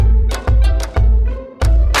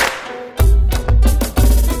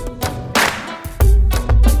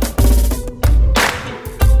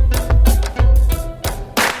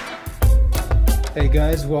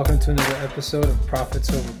guys, welcome to another episode of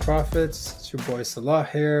Profits Over Profits. It's your boy Salah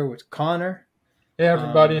here with Connor. Hey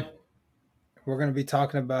everybody. We're going to be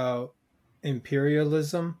talking about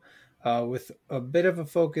imperialism with a bit of a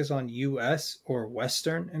focus on US or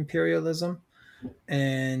Western imperialism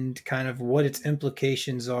and kind of what its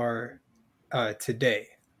implications are today.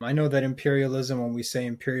 I know that imperialism, when we say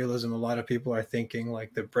imperialism, a lot of people are thinking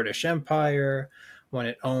like the British Empire when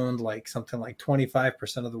it owned like something like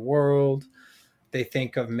 25% of the world. They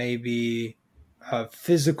think of maybe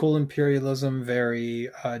physical imperialism, very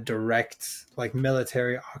direct, like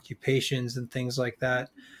military occupations and things like that.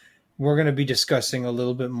 We're going to be discussing a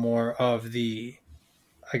little bit more of the,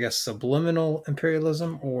 I guess, subliminal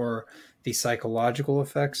imperialism or the psychological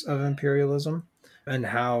effects of imperialism and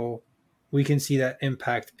how we can see that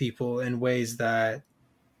impact people in ways that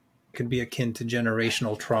could be akin to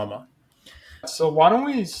generational trauma. So why don't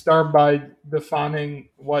we start by defining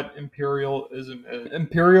what imperialism is?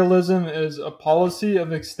 Imperialism is a policy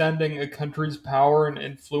of extending a country's power and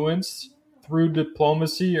influence through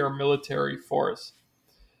diplomacy or military force.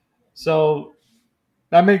 So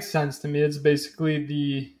that makes sense to me. It's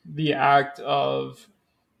basically the act of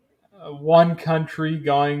one country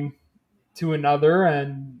going to another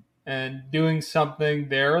and doing something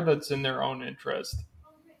there that's in their own interest.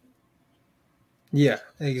 Yeah,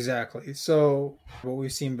 exactly. So what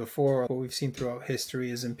we've seen before, what we've seen throughout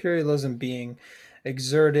history is imperialism being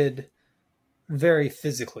exerted very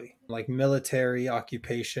physically, like military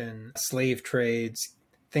occupation, slave trades,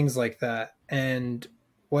 things like that. And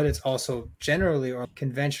what it's also generally or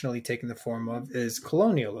conventionally taken the form of is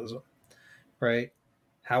colonialism, right?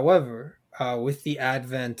 However, with the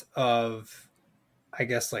advent of, I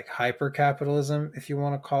guess, like hypercapitalism, if you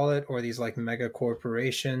want to call it, or these like mega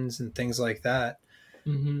corporations and things like that,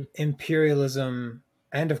 imperialism,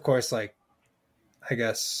 and of course, like, I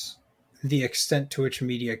guess, the extent to which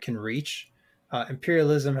media can reach,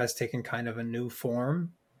 imperialism has taken kind of a new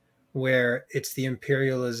form where it's the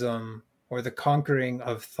imperialism or the conquering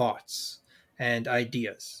of thoughts and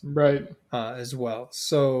ideas, right? As well.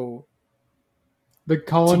 So the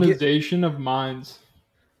colonization of minds.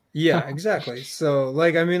 Yeah, exactly. So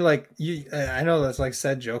like, I mean, like I know that's like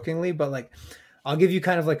said jokingly, but like, I'll give you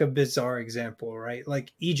kind of like a bizarre example, right?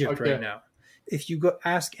 Like Egypt right now. If you go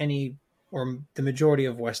ask any or the majority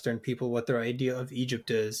of Western people what their idea of Egypt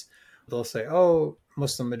is, they'll say, oh,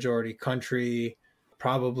 Muslim majority country,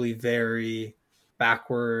 probably very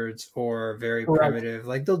backwards or very primitive.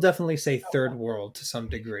 Like they'll definitely say third world to some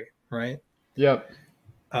degree, right? Yep.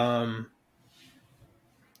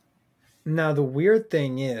 Now, the weird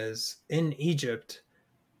thing is, in Egypt,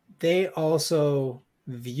 they also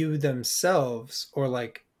view themselves, or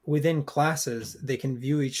like within classes, they can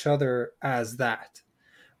view each other as that,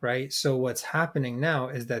 right? So what's happening now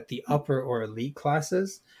is that the upper or elite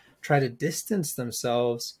classes try to distance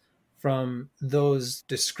themselves from those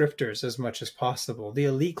descriptors as much as possible. The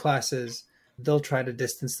elite classes, they'll try to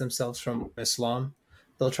distance themselves from Islam.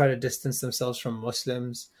 They'll try to distance themselves from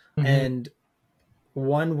Muslims. And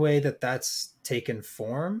one way that that's taken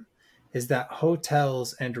form is that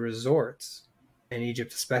hotels and resorts in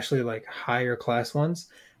Egypt, especially like higher class ones,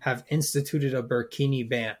 have instituted a burkini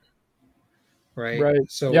ban. Right.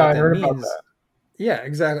 So yeah, what I heard means, about that. Yeah,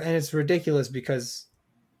 exactly. And it's ridiculous because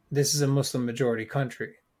this is a Muslim majority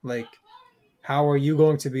country. Like, how are you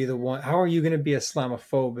going to be the one? How are you going to be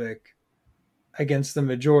Islamophobic against the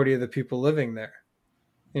majority of the people living there?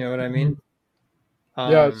 You know what I mean?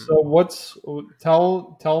 Yeah. So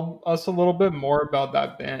tell us a little bit more about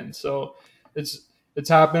that ban. So it's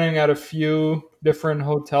happening at a few different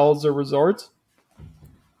hotels or resorts.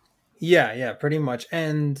 Yeah, pretty much.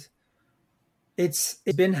 And it's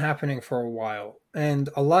been happening for a while, and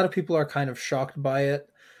a lot of people are kind of shocked by it.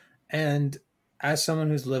 And as someone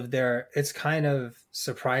who's lived there, it's kind of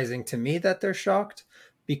surprising to me that they're shocked,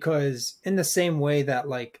 because in the same way that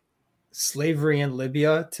like slavery in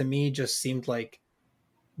Libya to me just seemed like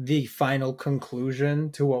the final conclusion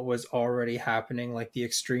to what was already happening, like the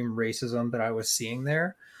extreme racism that I was seeing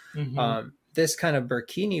there. This kind of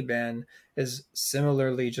burkini ban is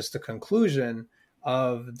similarly just a conclusion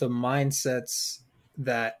of the mindsets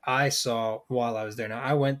that I saw while I was there. Now,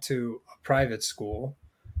 I went to a private school.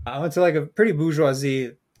 I went to like a pretty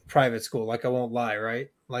bourgeoisie private school. Like, I won't lie, right?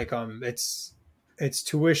 Like, its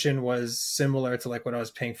tuition was similar to like what I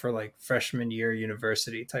was paying for like freshman year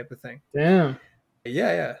university type of thing. Damn.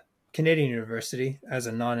 Yeah. Canadian University as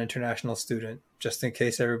a non-international student, just in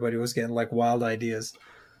case everybody was getting like wild ideas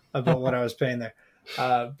about what I was paying there.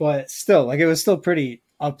 But still, like, it was still pretty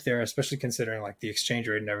up there, especially considering like the exchange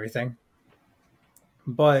rate and everything.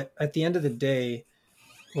 But at the end of the day,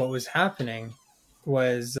 what was happening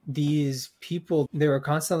was these people, they were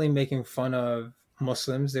constantly making fun of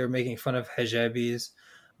Muslims. They were making fun of hijabis.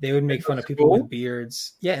 They would In make the fun of people with school?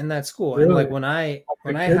 beards. Yeah, in that school. And Really? like when I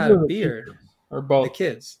The when I kids had a or the beard, teachers? Or the both?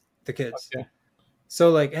 kids, the kids. Okay. So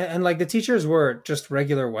like and like the teachers were just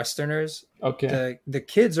regular Westerners. Okay. The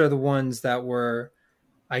kids are the ones that were,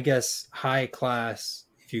 I guess, high class,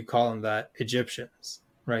 if you call them that, Egyptians,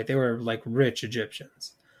 right? They were like rich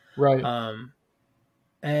Egyptians. Right. Um,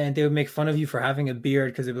 and they would make fun of you for having a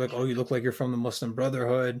beard because they'd be like, "Oh, you look like you're from the Muslim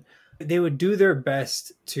Brotherhood." They would do their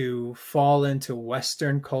best to fall into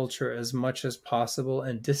Western culture as much as possible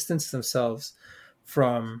and distance themselves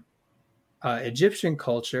from Egyptian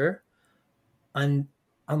culture, un-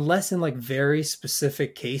 unless in like very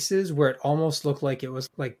specific cases where it almost looked like it was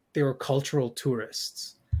like they were cultural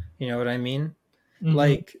tourists. You know what I mean? Hmm.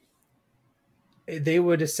 Like they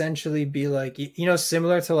would essentially be like,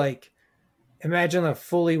 similar to like, imagine a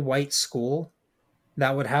fully white school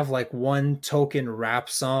that would have like one token rap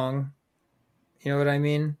song, you know what I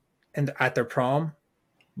mean, and at their prom.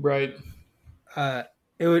 Right. uh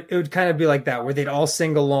it would kind of be like that, where they'd all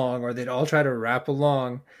sing along or they'd all try to rap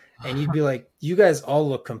along, and you'd be like, you guys all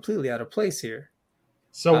look completely out of place here.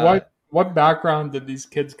 So uh what background did these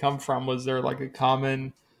kids come from? Was there like a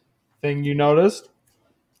common thing you noticed?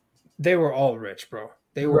 they were all rich, bro.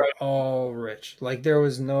 They were Right. all rich. Like there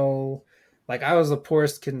was no, like I was the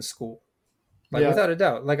poorest kid in school, like Yeah. without a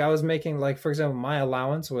doubt. Like I was making, like, for example, my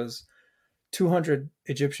allowance was 200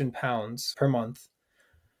 Egyptian pounds per month,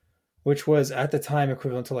 which was at the time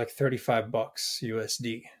equivalent to like 35 bucks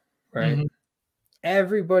USD, right? Hmm.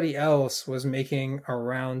 Everybody else was making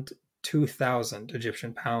around 2,000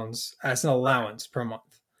 Egyptian pounds as an allowance per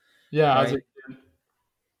month, Yeah. As a right?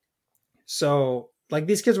 So, like,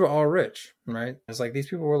 these kids were all rich, right? It's like these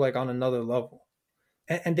people were like on another level.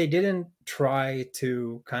 And they didn't try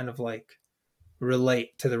to kind of like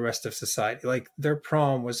relate to the rest of society. Like, their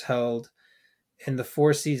prom was held in the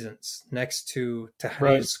Four Seasons next to Tahrir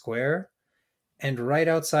right. Square. And right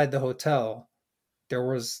outside the hotel, there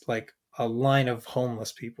was like a line of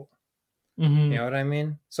homeless people. You Hmm. know what I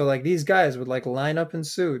mean? So like these guys would like line up in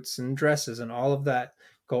suits and dresses and all of that,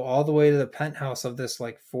 go all the way to the penthouse of this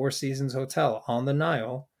like Four Seasons hotel on the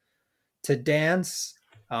Nile to dance,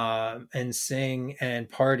 and sing and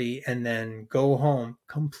party, and then go home,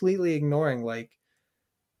 completely ignoring like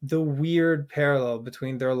the weird parallel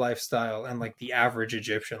between their lifestyle and like the average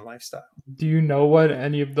Egyptian lifestyle. Do you know what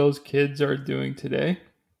any of those kids are doing today?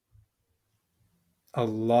 A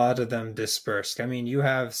lot of them dispersed. I mean, you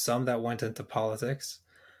have some that went into politics,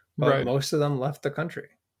 but Right. most of them left the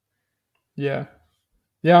country. Yeah.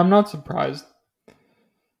 Yeah. I'm not surprised.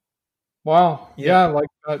 Wow. Yeah. Yeah. Like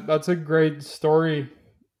that's a great story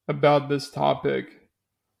about this topic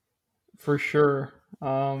for sure.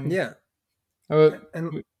 Yeah. Uh,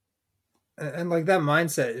 And like that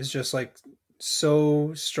mindset is just like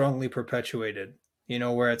so strongly perpetuated,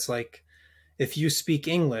 where it's like, if you speak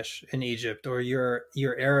English in Egypt, or your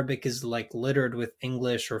Arabic is like littered with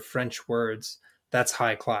English or French words, that's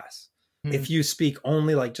high class. hmm. If you speak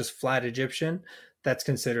only like just flat Egyptian, that's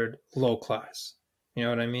considered low class. You know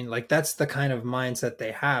what I mean? Like that's the kind of mindset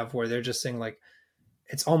they have, where they're just saying like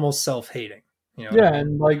it's almost self-hating. You know what I Yeah, mean?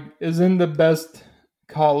 and like, isn't the best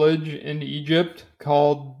college in Egypt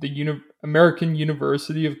called the American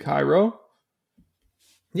University of Cairo?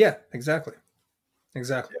 Yeah, exactly.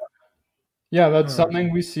 Exactly. Yeah, that's Um,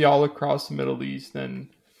 something we see all across the Middle East and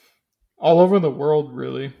all over the world,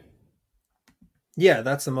 really. yeah,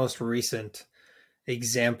 that's the most recent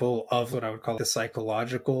example of what I would call the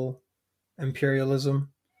psychological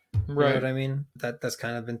imperialism. You know Right. what I mean? That's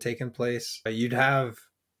kind of been taking place. You'd have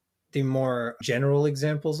the more general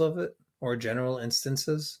examples of it, or general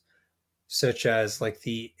instances, such as like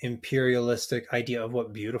the imperialistic idea of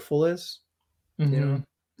what beautiful is, you Hmm. know?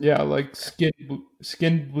 Yeah, like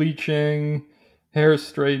skin bleaching, hair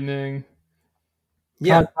straightening,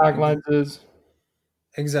 Yeah, contact lenses.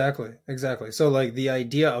 exactly. Exactly. So like the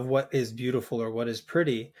idea of what is beautiful or what is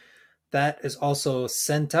pretty, that is also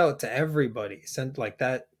sent out to everybody. Sent like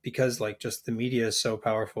that because like just the media is so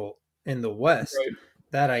powerful in the West. Right.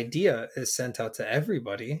 That idea is sent out to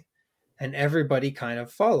everybody, and everybody kind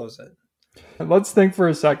of follows it. And let's think for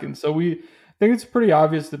a second. So we think it's pretty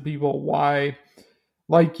obvious to people why,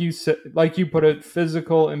 like you said, like you put it,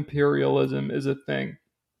 physical imperialism is a thing.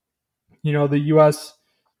 You know, the U.S.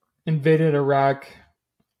 invaded Iraq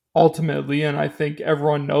ultimately, and I think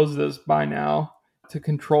everyone knows this by now, to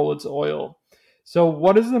control its oil. So,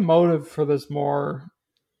 what is the motive for this more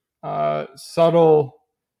subtle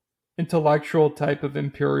intellectual type of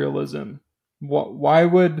imperialism? Why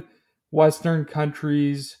would Western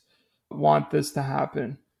countries want this to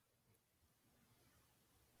happen?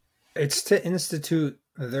 It's to institute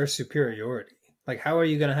their superiority. Like, how are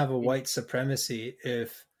you going to have a white supremacy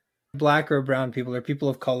if black or brown people or people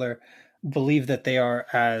of color believe that they are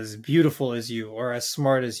as beautiful as you or as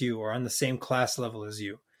smart as you or on the same class level as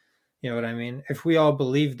you? You know what I mean? If we all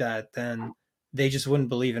believed that, then they just wouldn't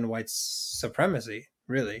believe in white supremacy,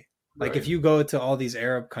 really. Like, if Right. you go to all these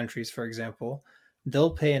Arab countries, for example,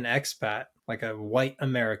 they'll pay an expat, like a white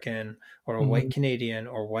American or a white Mhm. Canadian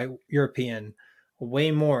or white European,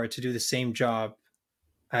 way more to do the same job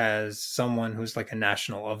as someone who's like a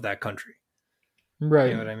national of that country.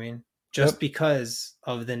 You know Right. what I mean? Just Yep. because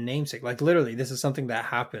of the namesake. Like, literally, this is something that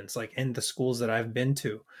happens like in the schools that I've been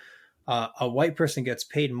to. A white person gets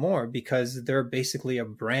paid more because they're basically a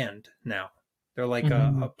brand now. They're like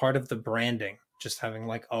a Mhm. part of the branding, just having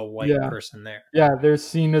like a white Yeah. person there. Yeah, they're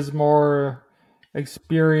seen as more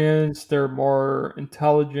experienced, they're more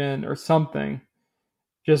intelligent or something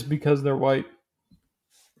just because they're white.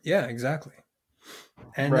 Yeah, exactly.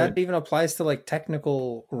 And that Right. even applies to like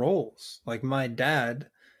technical roles. Like my dad,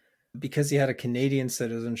 because he had a Canadian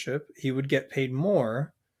citizenship, he would get paid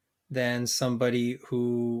more than somebody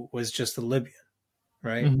who was just a Libyan,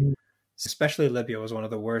 right? Mhm. Especially Libya was one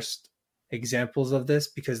of the worst examples of this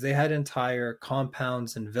because they had entire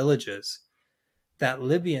compounds and villages that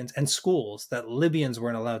Libyans and schools that Libyans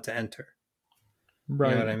weren't allowed to enter.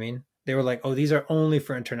 You know Right. what I mean? They were like, oh, these are only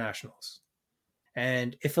for internationals.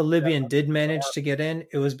 And if a Yeah. Libyan did manage to get in,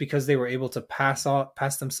 it was because they were able to pass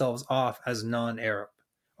themselves off as non-Arab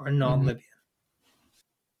or Mhm. non-Libyan.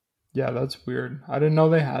 Yeah, that's weird. I didn't know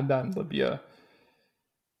they had that in Libya.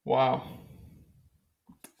 Wow.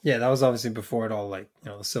 Yeah, that was obviously before it all like,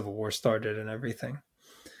 the Civil War started and everything.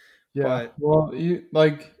 Yeah. But Well,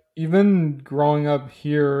 like even growing up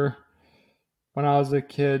here when I was a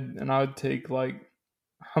kid and I would take like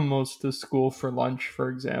hummus to school for lunch, for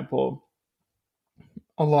example,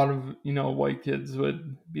 a lot of, white kids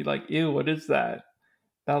would be like, ew, what is that?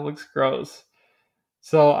 That looks gross.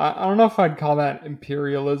 So I don't know if I'd call that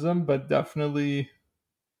imperialism, but definitely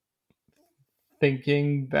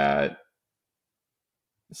thinking that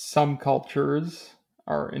some cultures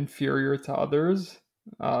are inferior to others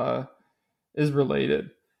uh, is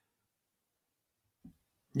related.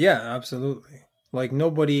 yeah, absolutely. Like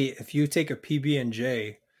nobody, if you take a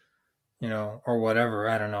PB&J, or whatever,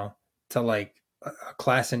 I don't know, to like a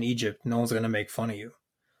class in Egypt, no one's gonna make fun of you,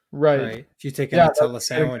 Right. right? If you take a Yeah, that's Nutella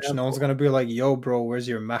a good sandwich, no one's example. gonna be like, "Yo, bro, where's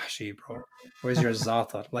your mahshi, bro? Where's your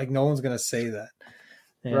za'atar?" Like, no one's gonna say that,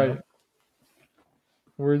 you know. Right.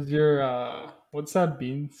 Where's your what's that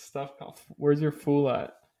bean stuff called? Where's your fool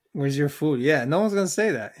at? Where's your food? Yeah, no one's gonna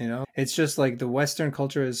say that, you know. It's just like the Western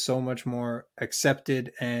culture is so much more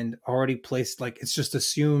accepted and already placed, like it's just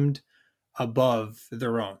assumed above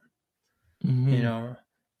their own, you Hmm. know.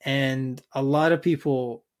 And a lot of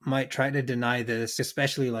people might try to deny this,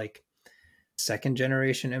 especially like second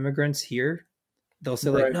generation immigrants here. They'll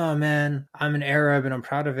say like, Right. "No, man, I'm an Arab and I'm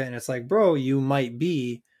proud of it." And it's like, "Bro, you might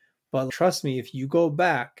be, but trust me, if you go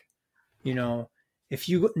back, you know, if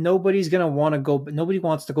you nobody's going to want to go nobody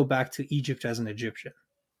wants to go back to Egypt as an Egyptian.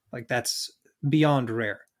 Like that's beyond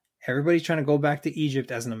rare. Everybody's trying to go back to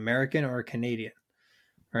Egypt as an American or a Canadian,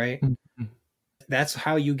 right? Mhm. That's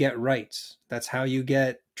how you get rights. That's how you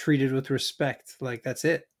get treated with respect. Like that's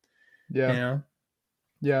it, you Yeah. know?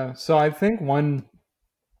 Yeah. So I think one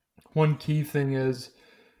key thing is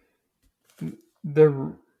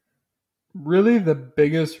the really the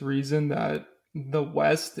biggest reason that the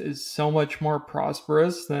West is so much more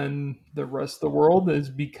prosperous than the rest of the world is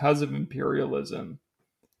because of imperialism,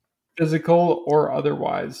 physical or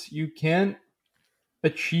otherwise. You can't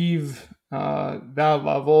achieve that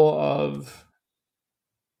level of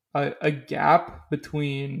a gap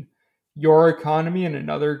between your economy and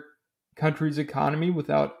another country's economy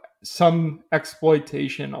without some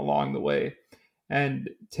exploitation along the way and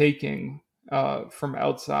taking from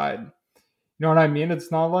outside. You know what I mean?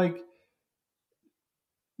 It's not like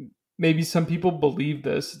maybe some people believe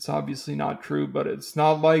this. It's obviously not true, but it's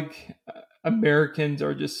not like Americans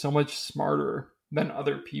are just so much smarter than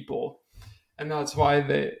other people. And that's why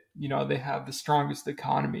they have the strongest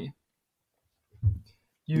economy.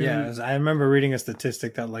 Yeah, You I remember reading a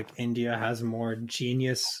statistic that like India has more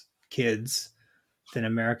genius kids than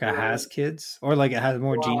America has kids, or like it has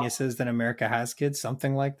more Wow. geniuses than America has kids,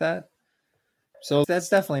 something like that. So that's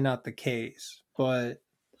definitely not the case, but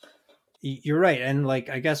you're right. And like,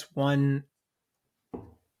 I guess one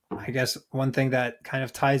thing that kind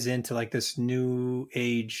of ties into like this new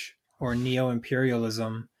age or neo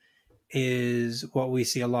imperialism is what we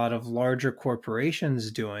see a lot of larger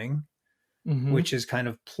corporations doing, Mm-hmm. which is kind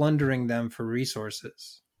of plundering them for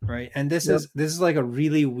resources, right? And this Yep. is like a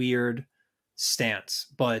really weird stance,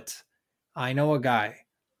 but I know a guy,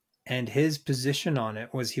 and his position on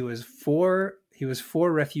it was he was for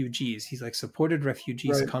refugees. He's like supported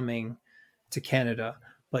refugees Right. coming to Canada,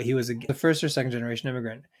 but he was the first or second generation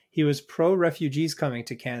immigrant. He was pro refugees coming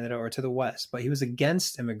to Canada or to the West, but he was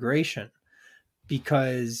against immigration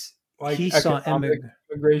because Like he saw economic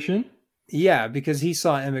immigration. yeah, because he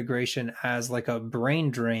saw immigration as like a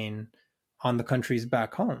brain drain on the countries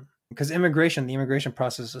back home. Because the immigration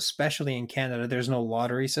process, especially in Canada, there's no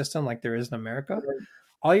lottery system like there is in America. Right.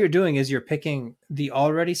 All you're doing is you're picking the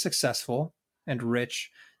already successful and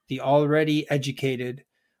rich, the already educated,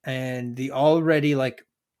 and the already like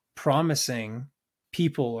promising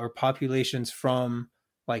people or populations from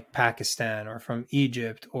like Pakistan or from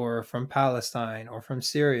Egypt or from Palestine or from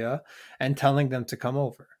Syria and telling them to come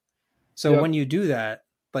over. So Yep. when you do that,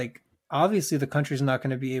 like obviously the country's not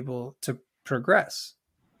going to be able to progress,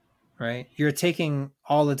 right? You're taking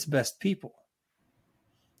all its best people.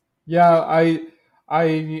 Yeah,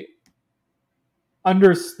 I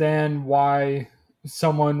understand why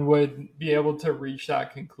someone would be able to reach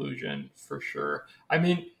that conclusion for sure. I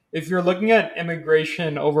mean, if you're looking at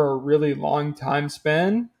immigration over a really long time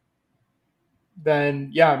span, then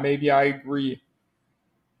yeah, maybe I agree.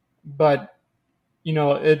 But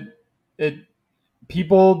it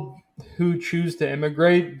people who choose to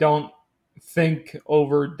immigrate don't think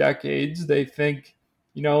over decades. They think,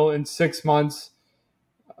 in 6 months,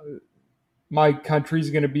 my country's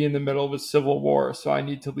going to be in the middle of a civil war, so I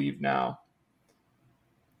need to leave now.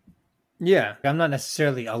 Yeah, I'm not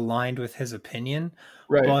necessarily aligned with his opinion,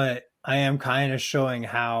 Right. but I am kind of showing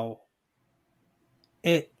how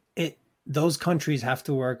it those countries have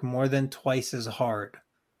to work more than twice as hard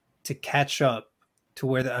to catch up to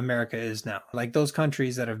where the America is now. Like those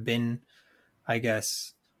countries that have been, I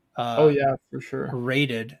guess, Oh uh, yeah, for sure.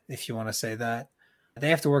 rated, if you want to say that, they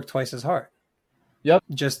have to work twice as hard Yep.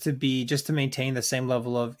 just to maintain the same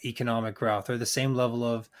level of economic growth or the same level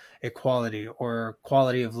of equality or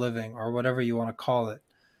quality of living or whatever you want to call it.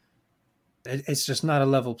 It's just not a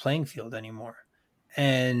level playing field anymore.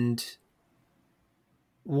 And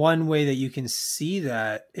one way that you can see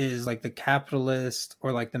that is like the capitalist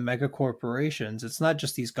or like the mega corporations. It's not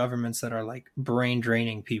just these governments that are like brain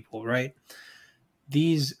draining people, right?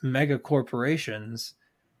 These mega corporations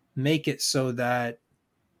make it so that,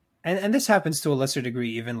 and this happens to a lesser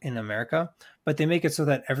degree even in America, but they make it so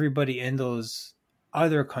that everybody in those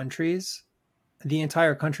other countries, the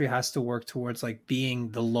entire country has to work towards like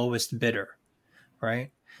being the lowest bidder,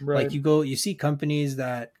 right? Right. Like you see companies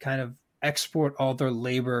that kind of export all their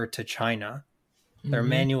labor to China, their Hmm.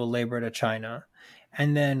 manual labor to China.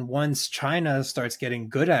 And then once China starts getting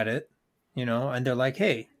good at it, and they're like,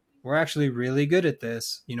 hey, we're actually really good at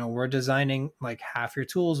this. We're designing like half your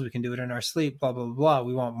tools. We can do it in our sleep, blah, blah, blah.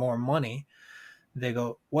 We want more money. They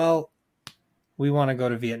go, well, we want to go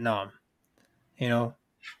to Vietnam, you know,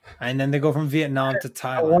 and then they go from Vietnam to I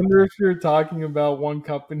Thailand. wonder if you're talking about one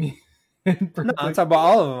company in No, I'm particular. talking about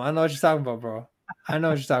all of them. I know what you're talking about, bro. I know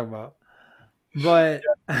what you're talking about. But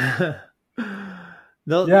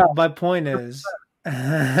Yeah. my point is,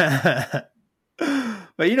 but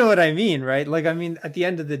you know what I mean, right? Like, I mean, at the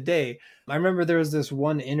end of the day, I remember there was this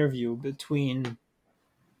one interview between,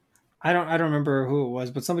 I don't remember who it was,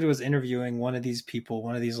 but somebody was interviewing one of these people,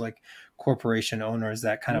 one of these like corporation owners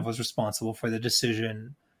that kind of was responsible for the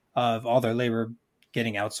decision of all their labor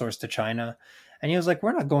getting outsourced to China. And he was like,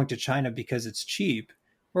 we're not going to China because it's cheap.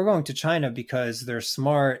 We're going to China because they're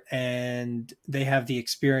smart and they have the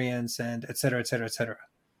experience and et cetera, et cetera, et cetera.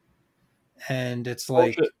 And it's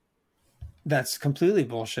Bullshit. like, that's completely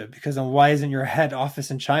bullshit because then why isn't your head office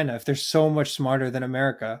in China if they're so much smarter than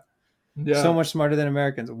America? So Yeah. much smarter than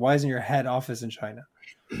Americans. Why isn't your head office in China?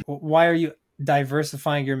 Why are you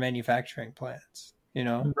diversifying your manufacturing plants?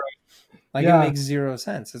 Right. Like it Yeah. makes zero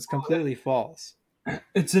sense. It's completely false.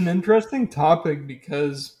 It's an interesting topic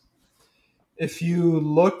because if you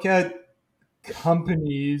look at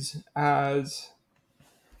companies as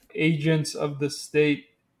agents of the state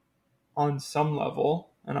on some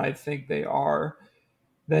level, and I think they are,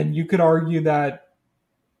 then you could argue that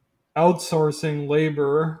outsourcing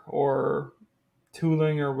labor or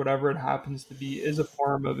tooling or whatever it happens to be is a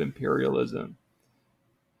form of imperialism,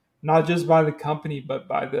 not just by the company but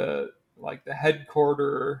by the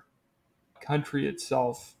headquarter country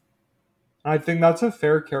itself. And I think that's a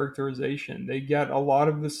fair characterization. They get a lot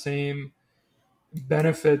of the same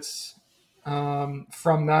benefits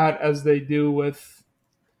from that as they do with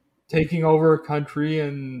taking over a country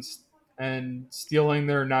and stealing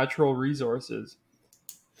their natural resources.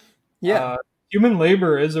 Yeah. Human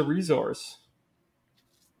labor is a resource,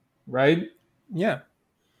 right? Yeah.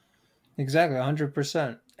 Exactly.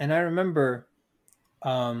 100%. And I remember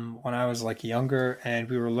when I was like younger and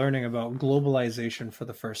we were learning about globalization for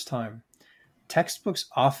the first time, textbooks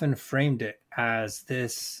often framed it as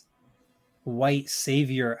this white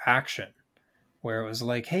savior action where it was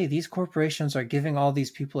like, hey, these corporations are giving all these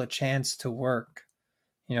people a chance to work.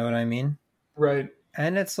 You know what I mean? Right.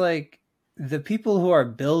 And it's like the people who are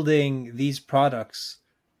building these products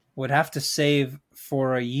would have to save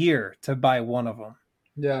for a year to buy one of them.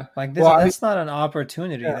 Yeah. Like this, Well, that's not an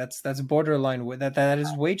opportunity. yeah, That's borderline that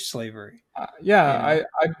is wage slavery. yeah, You know?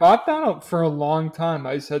 I bought that up for a long time.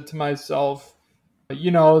 I said to myself,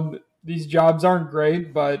 these jobs aren't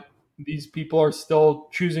great, but these people are still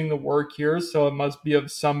choosing to work here, so it must be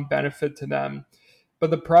of some benefit to them. But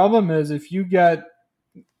the problem is if you get,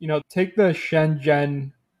 take the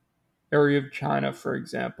Shenzhen area of China, for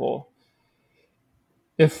example.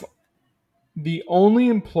 If the only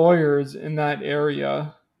employers in that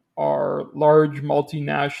area are large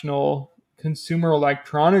multinational consumer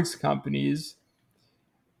electronics companies,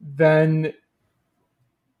 then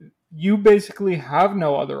you basically have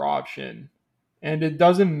no other option. And it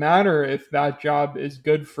doesn't matter if that job is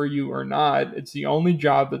good for you or not. It's the only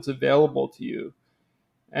job that's available to you.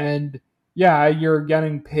 And yeah, you're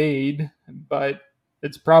getting paid, but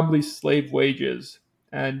it's probably slave wages.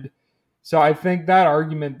 And so I think that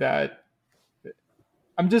argument that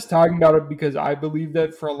I'm just talking about it because I believed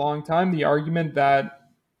it for a long time. The argument that,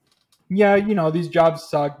 yeah, these jobs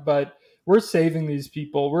suck, but we're saving these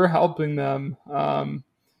people, we're helping them.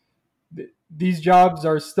 These jobs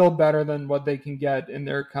are still better than what they can get in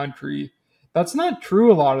their country. That's not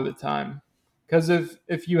true a lot of the time. Because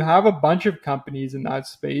if you have a bunch of companies in that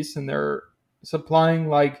space and they're supplying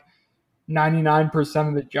like 99%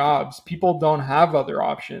 of the jobs, people don't have other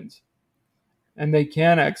options and they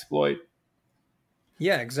can exploit.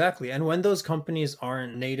 Yeah, exactly. And when those companies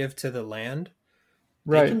aren't native to the land,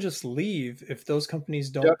 they Right. can just leave if those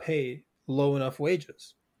companies Yep. don't pay low enough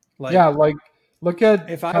wages. Yeah. Like Like, look at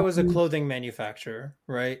if I was a companies. clothing manufacturer,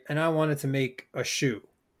 right, and I wanted to make a shoe,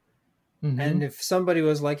 and Hmm. if somebody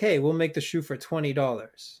was like, "Hey, we'll make the shoe for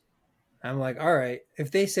 $20," I'm like, "All right." If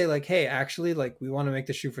they say like, "Hey, actually, like we want to make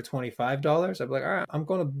the shoe for $25," I'd be like, "All right, I'm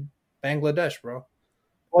going to Bangladesh, bro."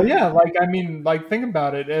 Well, yeah. Like, I mean, like, think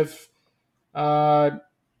about it. If, uh,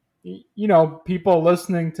 people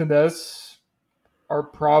listening to this are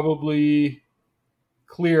probably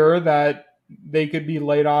clear that they could be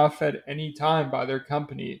laid off at any time by their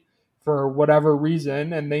company for whatever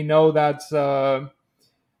reason, and they know that's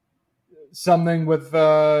something with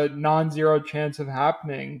a non-zero chance of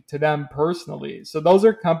happening to them personally. So those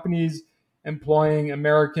are companies employing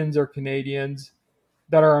Americans or Canadians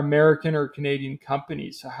that are American or Canadian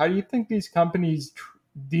companies. So how do you think these companies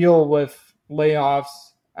deal with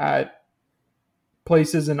layoffs at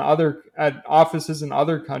at offices in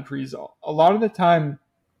other countries? A lot of the time,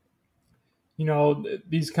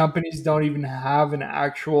 these companies don't even have an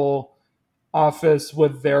actual office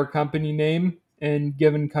with their company name in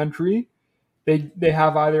given country. They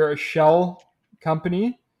have either a shell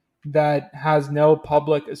company that has no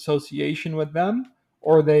public association with them,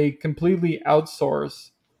 or they completely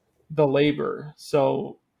outsource the labor.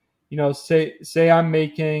 So, say I'm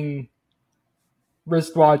making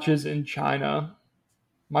wristwatches in China.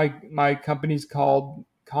 My company's called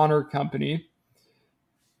Connor Company.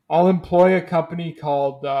 I'll employ a company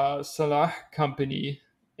called Salah Company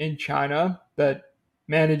in China that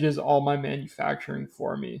manages all my manufacturing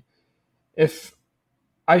for me. If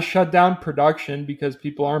I shut down production because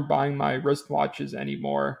people aren't buying my wristwatches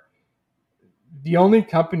anymore, the only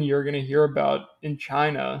company you're going to hear about in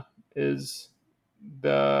China is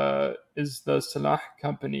the Salah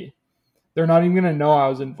Company. They're not even going to know I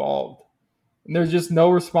was involved. And there's just no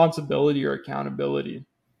responsibility or accountability.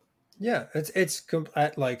 Yeah,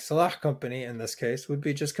 like Salah Company in this case would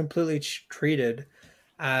be just completely treated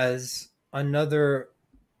as another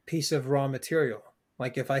piece of raw material.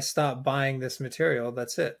 Like if I stop buying this material,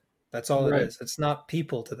 that's it. That's all it Right. is. It's not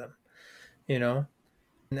people to them, you know?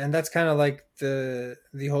 And that's kind of like the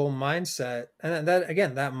whole mindset. And that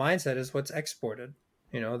again, that mindset is what's exported.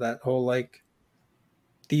 That whole like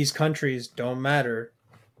these countries don't matter,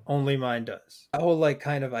 only mine does. That whole like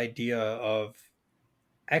kind of idea of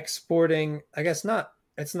exporting, I guess not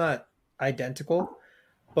it's not identical,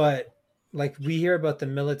 but like we hear about the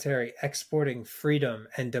military exporting freedom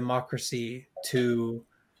and democracy to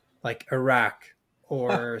like Iraq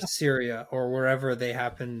or Syria or wherever they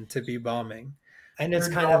happen to be bombing. And it's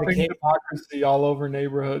They're kind of the dropping case. democracy all over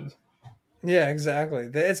neighborhoods. Yeah, exactly.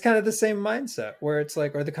 It's kind of the same mindset where it's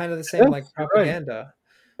like, or the kind of the same like Yes, you're right. propaganda,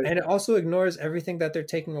 and it also ignores everything that they're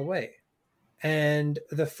taking away. And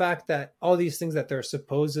the fact that all these things that they're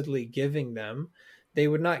supposedly giving them, they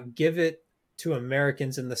would not give it to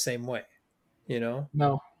Americans in the same way, you know?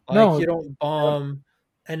 No, Like no, you don't yep, bomb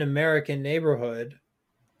an American neighborhood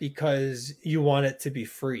because you want it to be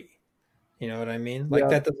free. You know what I mean? Like yeah,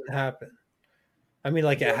 that doesn't happen. I mean,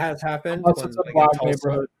 like it yeah. has happened Unless it's when a like in black Tulsa.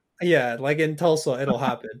 neighborhood. Yeah, like in Tulsa it'll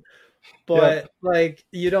happen. Yep. But like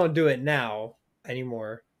you don't do it now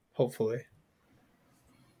anymore, hopefully.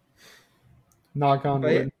 Knock on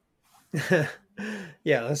But wood. yeah,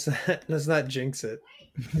 yeah, let's not jinx it.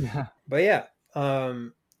 Yeah. But yeah,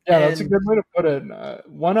 Yeah, that's a and good way to put it.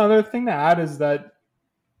 One other thing to add is that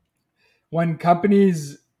when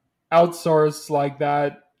companies outsource like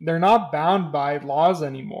that, they're not bound by laws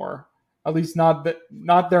anymore. At least not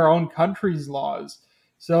their own country's laws.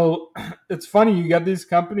 So it's funny you get these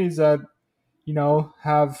companies that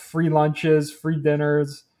have free lunches, free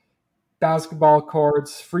dinners, basketball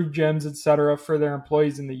courts, free gyms, etc. for their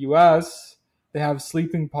employees in the US. They have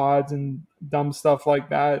sleeping pods and dumb stuff like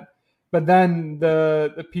that. But then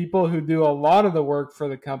the people who do a lot of the work for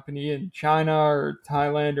the company in China or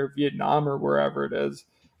Thailand or Vietnam or wherever it is,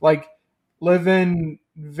 like live in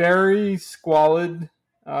very squalid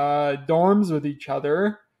dorms with each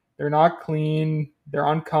other. They're not clean. They're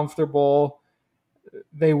uncomfortable.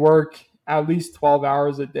 They work at least 12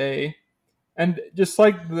 hours a day. And just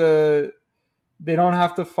like they don't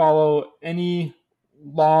have to follow any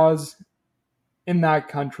laws in that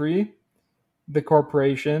country, the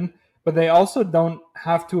corporation, but they also don't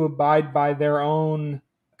have to abide by their own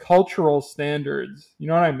cultural standards. You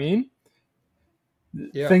know what I mean?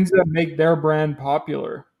 yeah, Things that make their brand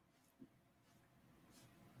popular.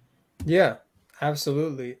 yeah,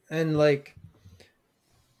 absolutely. And like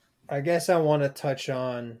I guess I want to touch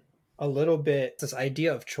on a little bit this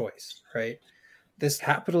idea of choice, right? This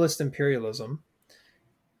capitalist imperialism,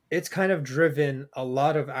 it's kind of driven a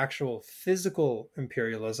lot of actual physical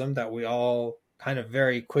imperialism that we all kind of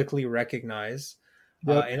very quickly recognize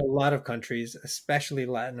Yep. in a lot of countries, especially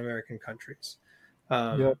Latin American countries.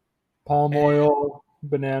 Yep. Um, Palm and oil,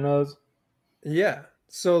 bananas. yeah,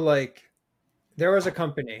 so like there was a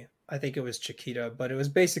company, I think it was Chiquita, but it was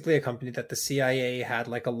basically a company that the CIA had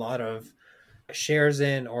like a lot of shares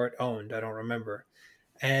in or it owned, I don't remember.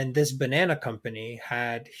 And this banana company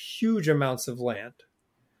had huge amounts of land.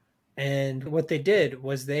 And what they did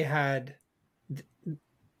was they had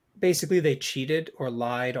basically they cheated or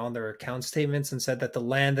lied on their account statements and said that the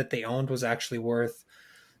land that they owned was actually worth,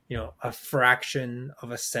 a fraction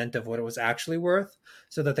of a cent of what it was actually worth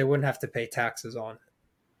so that they wouldn't have to pay taxes on it.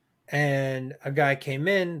 And a guy came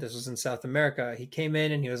in, this was in South America. He came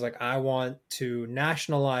in and he was like, I want to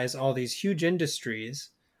nationalize all these huge industries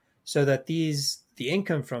so that the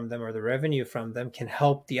income from them or the revenue from them can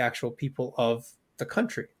help the actual people of the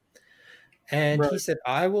country. And he Right. said,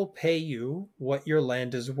 I will pay you what your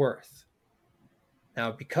land is worth.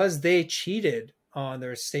 Now, because they cheated on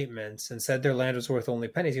their statements and said their land was worth only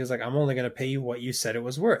pennies, he was like, I'm only going to pay you what you said it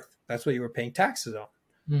was worth. That's what you were paying taxes on.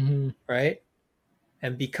 Mm-hmm. Right.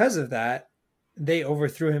 And because of that, they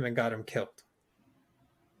overthrew him and got him killed.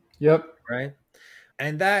 Yep. Right.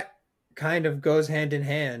 And that kind of goes hand in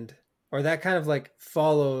hand, or that kind of like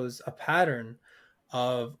follows a pattern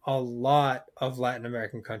of a lot of Latin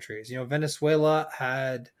American countries. Venezuela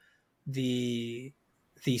had the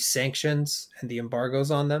the sanctions and the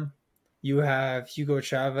embargoes on them. You have Hugo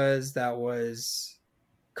Chavez that was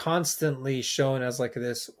constantly shown as like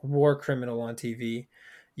this war criminal on TV.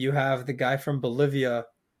 You have the guy from Bolivia,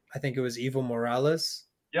 I think it was Evo Morales,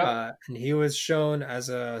 Yep. and he was shown as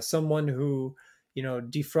a someone who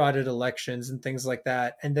defrauded elections and things like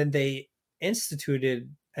that. And then they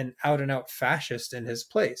instituted an out and out fascist in his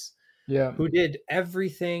place, Yeah. who did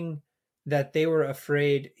everything that they were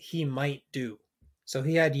afraid he might do. So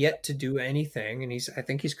he had yet to do anything, and I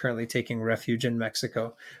think he's currently taking refuge in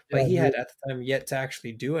Mexico. But Yeah. he had at the time yet to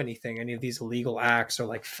actually do anything, any of these illegal acts or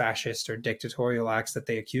like fascist or dictatorial acts that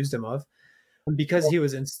they accused him of. And because he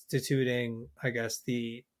was instituting, I guess,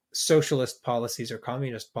 the socialist policies or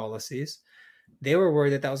communist policies, they were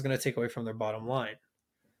worried that that was going to take away from their bottom line.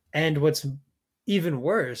 And what's even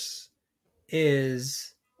worse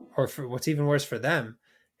is, what's even worse for them,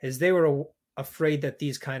 is they were afraid that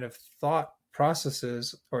these kind of thought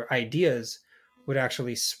processes or ideas would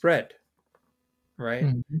actually spread, right?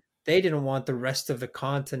 Mhm. They didn't want the rest of the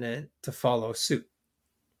continent to follow suit.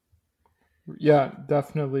 Yeah,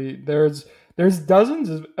 definitely. There's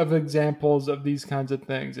dozens of examples of these kinds of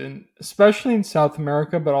things, and especially in South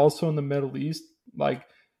America, but also in the Middle East. Like,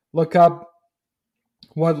 look up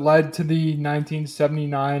what led to the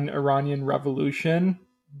 1979 Iranian Revolution,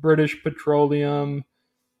 British Petroleum,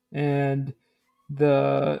 and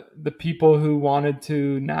the people who wanted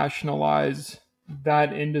to nationalize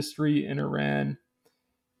that industry in Iran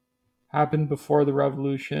happened before the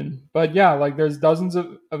revolution. But yeah, like there's dozens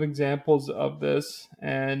of examples of this.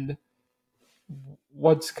 And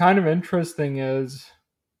what's kind of interesting is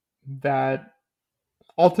that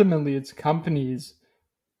ultimately it's companies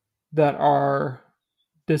that are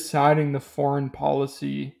deciding the foreign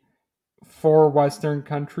policy for Western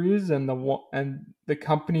countries, and the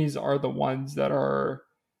companies are the ones that are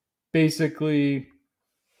basically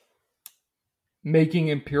making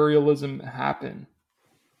imperialism happen.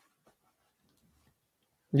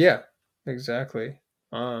 Yeah, exactly.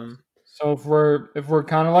 Um, So if we're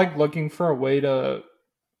kind of like looking for a way to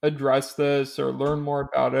address this or learn more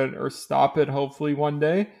about it or stop it hopefully one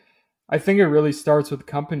day, I think it really starts with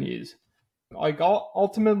companies. Like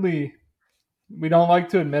ultimately we don't like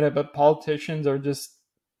to admit it, but politicians are just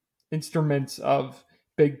instruments of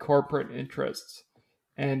big corporate interests,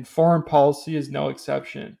 and foreign policy is no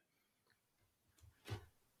exception.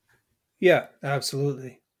 yeah,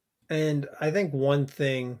 absolutely. And I think one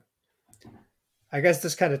thing, I guess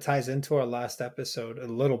this kind of ties into our last episode a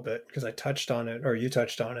little bit because I touched on it, or you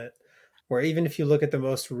touched on it, where even if you look at the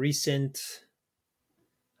most recent,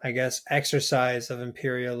 I guess, exercise of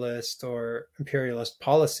imperialist or imperialist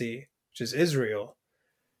policy, which is Israel,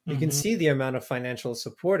 you can Mm-hmm. see the amount of financial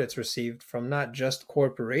support it's received from not just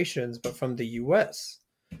corporations, but from the US,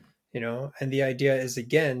 and the idea is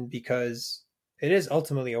again, because it is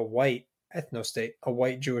ultimately a white ethno state, a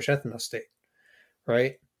white Jewish ethno state,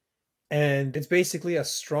 right? And it's basically a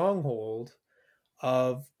stronghold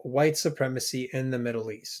of white supremacy in the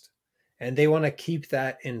Middle East. And they want to keep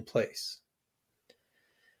that in place.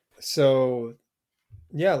 So,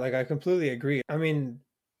 yeah, like I completely agree. I mean,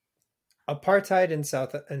 apartheid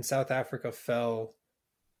in South Africa fell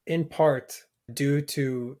in part due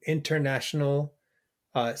to international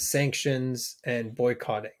sanctions and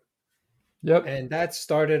boycotting. Yep. And that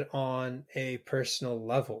started on a personal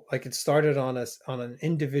level. Like it started on an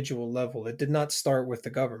individual level. It did not start with the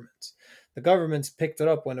governments. The governments picked it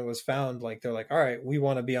up when it was found. Like they're like, all right, we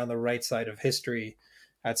want to be on the right side of history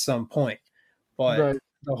at some point. But Right.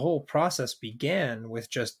 the whole process began with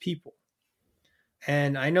just people.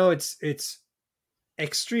 And I know it's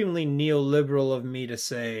extremely neoliberal of me to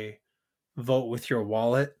say vote with your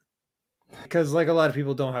wallet, because like a lot of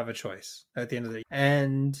people don't have a choice at the end of the day.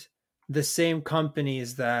 And the same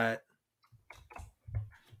companies that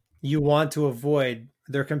you want to avoid,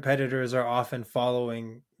 their competitors are often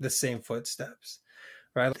following the same footsteps,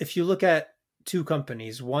 right? If you look at two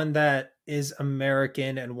companies, one that is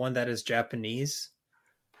American and one that is Japanese,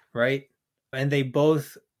 right? And they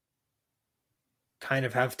both kind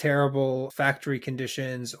of have terrible factory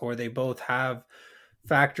conditions, or they both have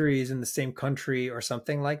factories in the same country or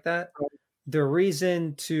something like that. The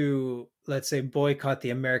reason to, let's say, boycott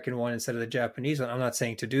the American one instead of the Japanese one, I'm not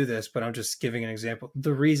saying to do this, but I'm just giving an example.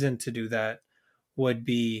 The reason to do that would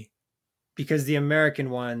be because the American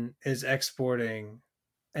one is exporting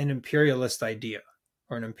an imperialist idea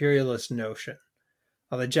or an imperialist notion,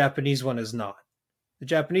 while the Japanese one is not. The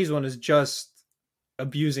Japanese one is just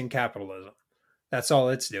abusing capitalism. That's all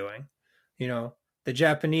it's doing. The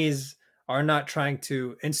Japanese are not trying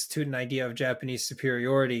to institute an idea of Japanese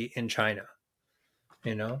superiority in China.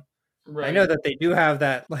 You know, I Right. know that they do have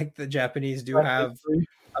that, like the Japanese do That have history.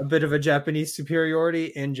 a bit of a Japanese superiority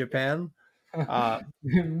in Japan. Uh,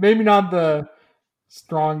 Maybe not the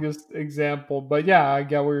strongest example, but yeah, I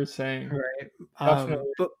get what you're saying. right.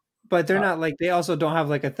 Definitely. But they're Uh, not like, they also don't have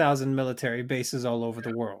like 1,000 military bases all over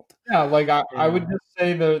the world. yeah, like You I would know, just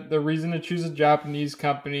say the reason to choose a Japanese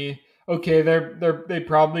company, okay, they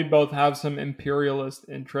probably both have some imperialist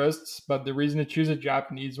interests, but the reason to choose a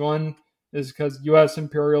Japanese one is because US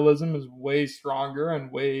imperialism is way stronger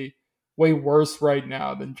and way worse right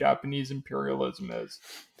now than Japanese imperialism is.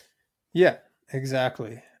 yeah,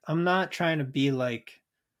 exactly. I'm not trying to be like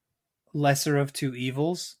lesser of two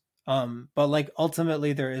evils. But like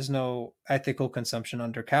ultimately there is no ethical consumption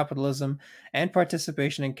under capitalism, and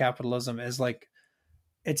participation in capitalism is like,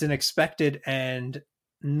 it's an expected and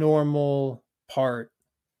normal part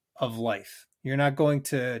of life. You're not going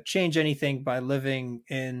to change anything by living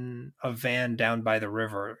in a van down by the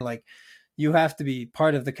river. Like, you have to be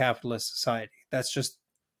part of the capitalist society. That's just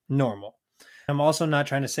normal. I'm also not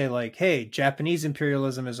trying to say, like, hey, Japanese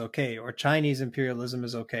imperialism is okay or Chinese imperialism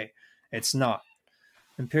is okay. It's not.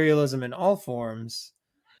 Imperialism in all forms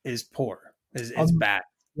is poor, is Um, bad,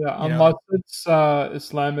 yeah, you know? unless it's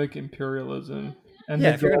Islamic imperialism and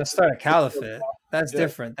Yeah, the if you're going goal to start a is to caliphate, That's Yeah.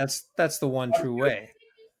 different. That's the one true way.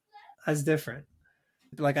 That's different.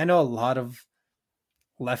 Like, I know a lot of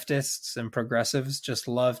leftists and progressives just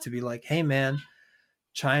love to be like, hey man,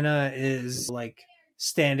 China is like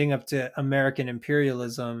standing up to American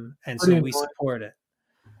imperialism, and so Pretty we annoying. support it.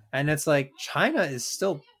 And it's like, China is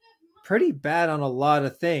still pretty bad on a lot of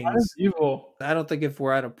That is things. evil. I don't think if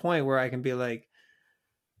we're at a point where I can be like,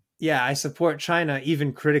 yeah, I support China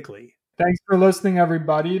even critically. Thanks for listening,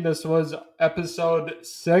 everybody. This was episode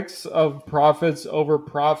 6 of Profits Over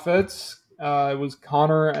Profits. It was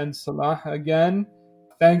Connor and Salah again.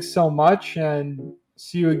 Thanks so much, and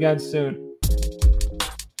see you again soon.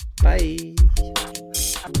 Bye.